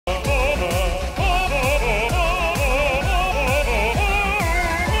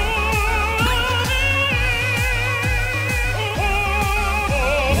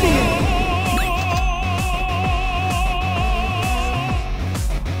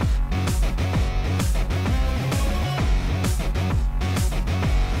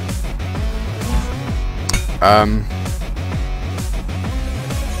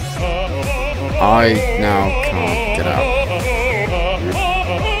I now can't get out.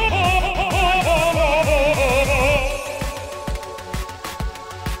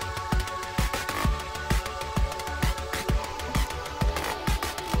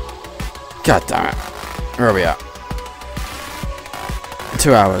 God damn it. Where are we at?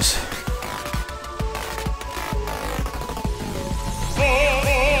 2 hours.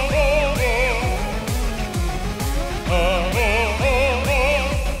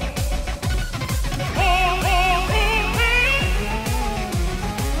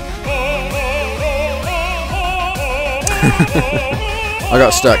 I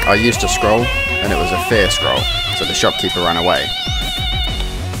got stuck. I used to scroll and it was a fear scroll, so the shopkeeper ran away.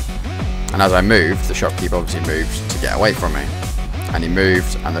 And as I moved, the shopkeeper obviously moved to get away from me. And he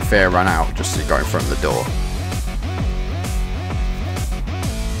moved and the fear ran out just as he got in front of the door.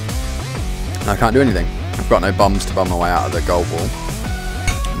 And I can't do anything. I've got no bombs to bomb my way out of the gold wall.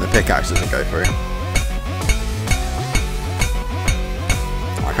 And the pickaxe doesn't go through.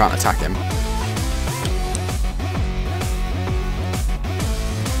 I can't attack him.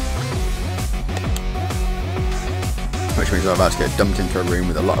 Which means I'm about to get dumped into a room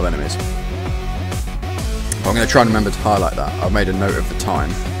with a lot of enemies. I'm going to try and remember to highlight that. I've made a note of the time.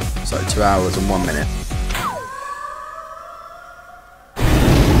 So 2 hours and 1 minute.